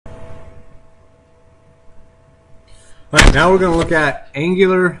All right, now we're going to look at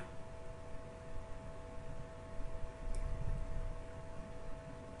angular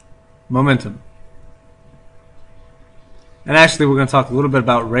momentum. And actually, we're going to talk a little bit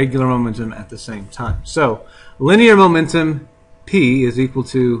about regular momentum at the same time. So, linear momentum, P, is equal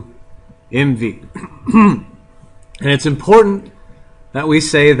to mv. And it's important that we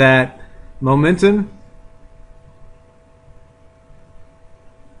say that momentum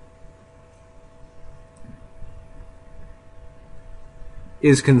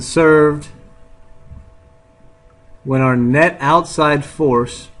is conserved when our net outside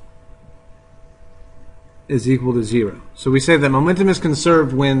force is equal to 0. So we say that momentum is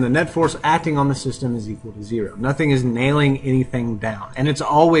conserved when the net force acting on the system is equal to 0. Nothing is nailing anything down, and it's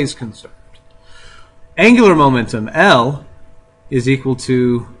always conserved. Angular momentum, L, is equal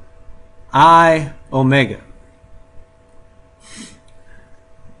to I omega.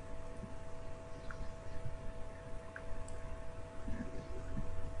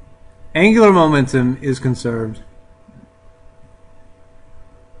 Angular momentum is conserved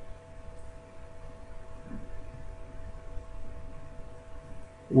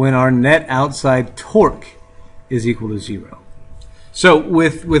when our net outside torque is equal to 0. So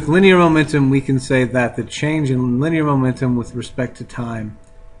with linear momentum, we can say that the change in linear momentum with respect to time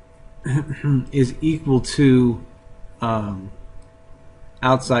is equal to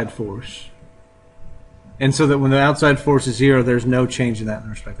outside force. And so that when the outside force is 0, there's no change in that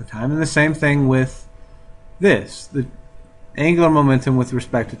in respect to time. And the same thing with this. The angular momentum with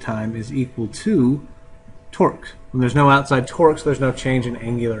respect to time is equal to torque. When there's no outside torques, there's no change in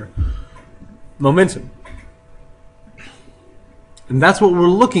angular momentum. And that's what we're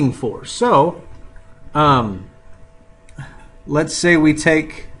looking for. So, let's say we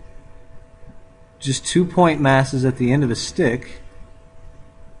take just 2 point masses at the end of a stick.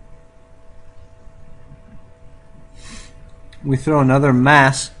 We throw another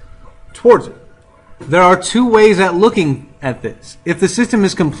mass towards it. There are two ways at looking at this. If the system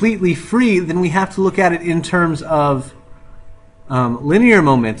is completely free, then we have to look at it in terms of linear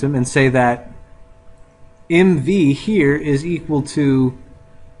momentum and say that mv here is equal to,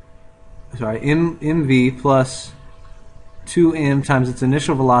 mv plus 2m times its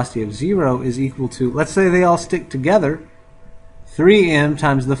initial velocity of 0 is equal to, let's say they all stick together, 3m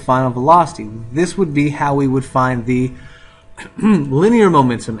times the final velocity. This would be how we would find the linear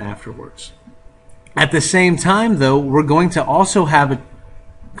momentum afterwards. At the same time, though, we're going to also have a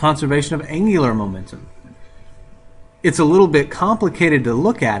conservation of angular momentum. It's a little bit complicated to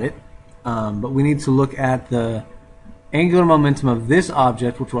look at it, but we need to look at the angular momentum of this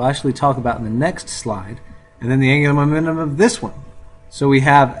object, which we'll actually talk about in the next slide, and then the angular momentum of this one. So we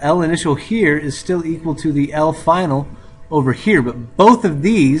have L initial here is still equal to the L final over here, but both of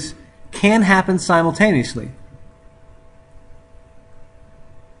these can happen simultaneously.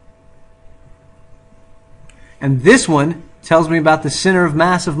 And this one tells me about the center of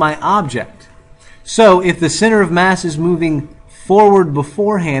mass of my object. So if the center of mass is moving forward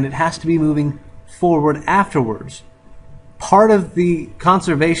beforehand, it has to be moving forward afterwards. Part of the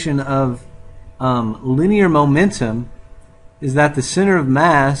conservation of linear momentum is that the center of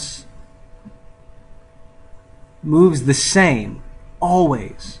mass moves the same,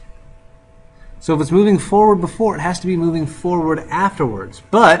 always. So if it's moving forward before, it has to be moving forward afterwards.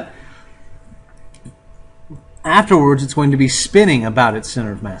 But afterwards, it's going to be spinning about its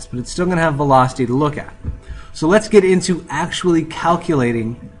center of mass, but it's still going to have velocity to look at. So let's get into actually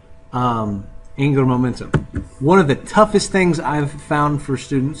calculating angular momentum. One of the toughest things I've found for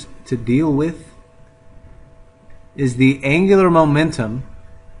students to deal with is the angular momentum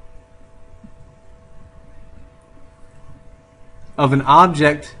of an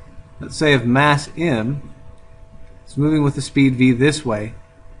object, let's say of mass m. It's moving with the speed v this way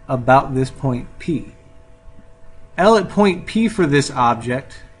about this point P. L at point P for this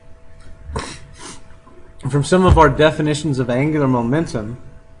object, from some of our definitions of angular momentum,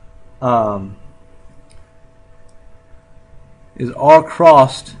 is R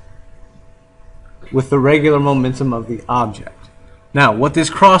crossed with the regular momentum of the object. Now, what this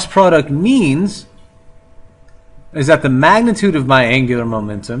cross product means is that the magnitude of my angular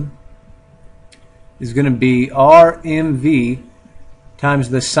momentum is going to be RMV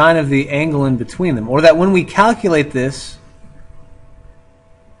times the sine of the angle in between them. Or that when we calculate this,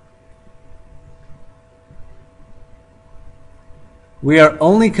 we are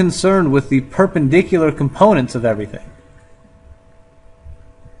only concerned with the perpendicular components of everything.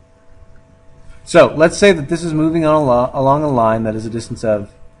 So let's say that this is moving on along a line that is a distance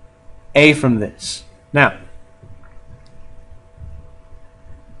of a from this. Now,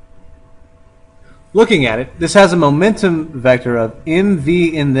 looking at it, this has a momentum vector of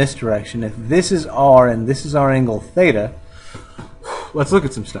mv in this direction. If this is r and this is our angle theta, let's look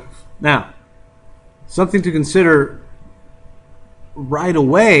at some stuff. Now, something to consider right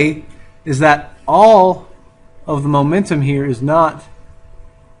away is that all of the momentum here is not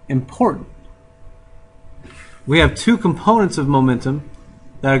important. We have two components of momentum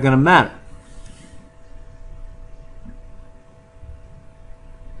that are going to matter.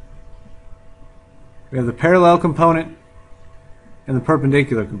 We have the parallel component and the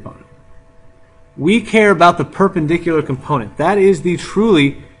perpendicular component. We care about the perpendicular component. That is the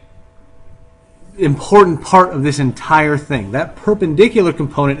truly important part of this entire thing. That perpendicular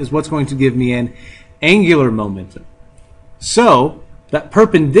component is what's going to give me an angular momentum. So, that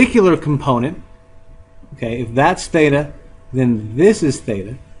perpendicular component, okay, if that's theta, then this is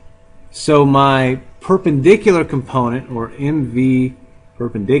theta. So my perpendicular component, or mv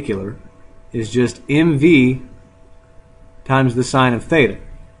perpendicular, is just mv times the sine of theta.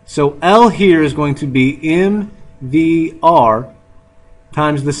 So L here is going to be mvr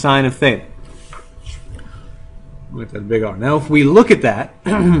times the sine of theta. Look at that big R. Now if we look at that,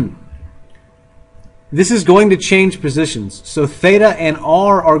 this is going to change positions. So theta and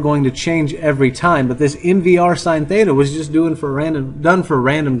r are going to change every time, but this mvr sine theta was just done for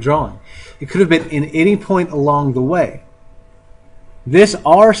random drawing. It could have been in any point along the way. This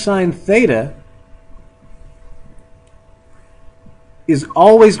r sine theta is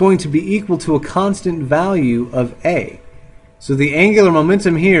always going to be equal to a constant value of a. So the angular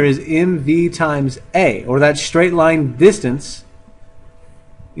momentum here is mv times a, or that straight line distance,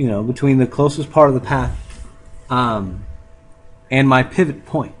 you know, between the closest part of the path and my pivot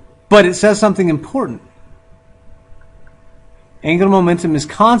point. But it says something important. Angular momentum is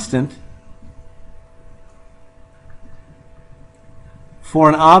constant for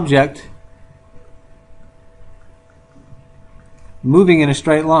an object moving in a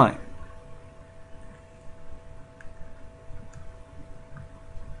straight line.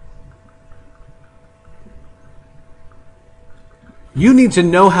 You need to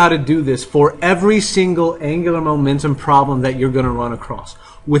know how to do this for every single angular momentum problem that you're going to run across,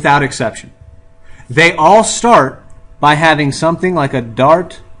 without exception. They all start by having something like a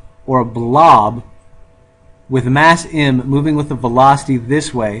dart or a blob with mass m moving with the velocity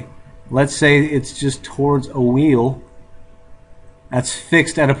this way. Let's say it's just towards a wheel that's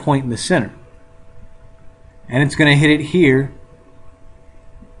fixed at a point in the center. And it's going to hit it here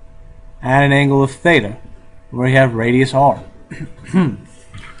at an angle of theta, where you have radius r.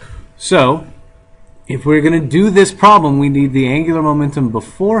 So, if we're going to do this problem, we need the angular momentum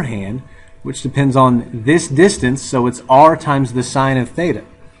beforehand, which depends on this distance, so it's r times the sine of theta.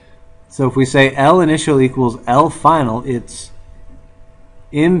 So if we say L initial equals L final, it's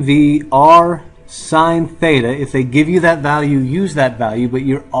mv r sine theta. If they give you that value, use that value, but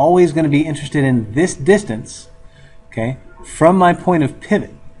you're always going to be interested in this distance, okay, from my point of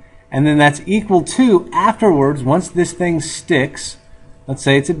pivot. And then that's equal to, afterwards, once this thing sticks, let's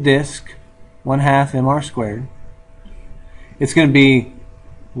say it's a disk, 1/2 mr squared, it's going to be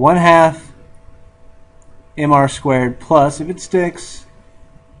 1/2 mr squared plus, if it sticks,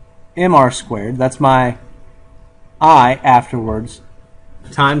 mr squared, that's my I afterwards,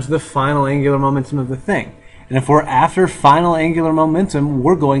 times the final angular momentum of the thing. And if we're after final angular momentum,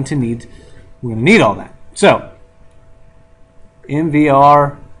 we're going to need all that. So,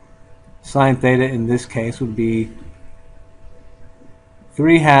 mvr sine theta in this case would be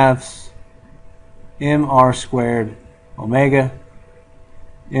 3/2 mr squared omega.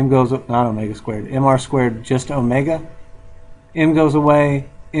 M goes up, not omega squared, mr squared just omega. M goes away,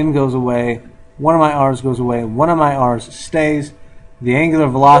 m goes away, one of my r's goes away, one of my r's stays. The angular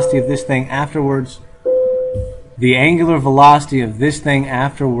velocity of this thing afterwards,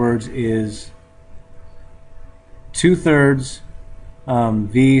 is 2/3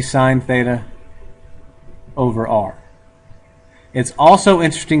 v sine theta over r. It's also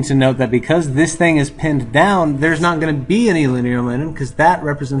interesting to note that because this thing is pinned down, there's not going to be any linear momentum because that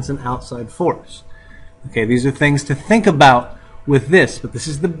represents an outside force. Okay, these are things to think about with this, but this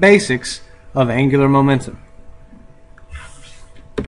is the basics of angular momentum.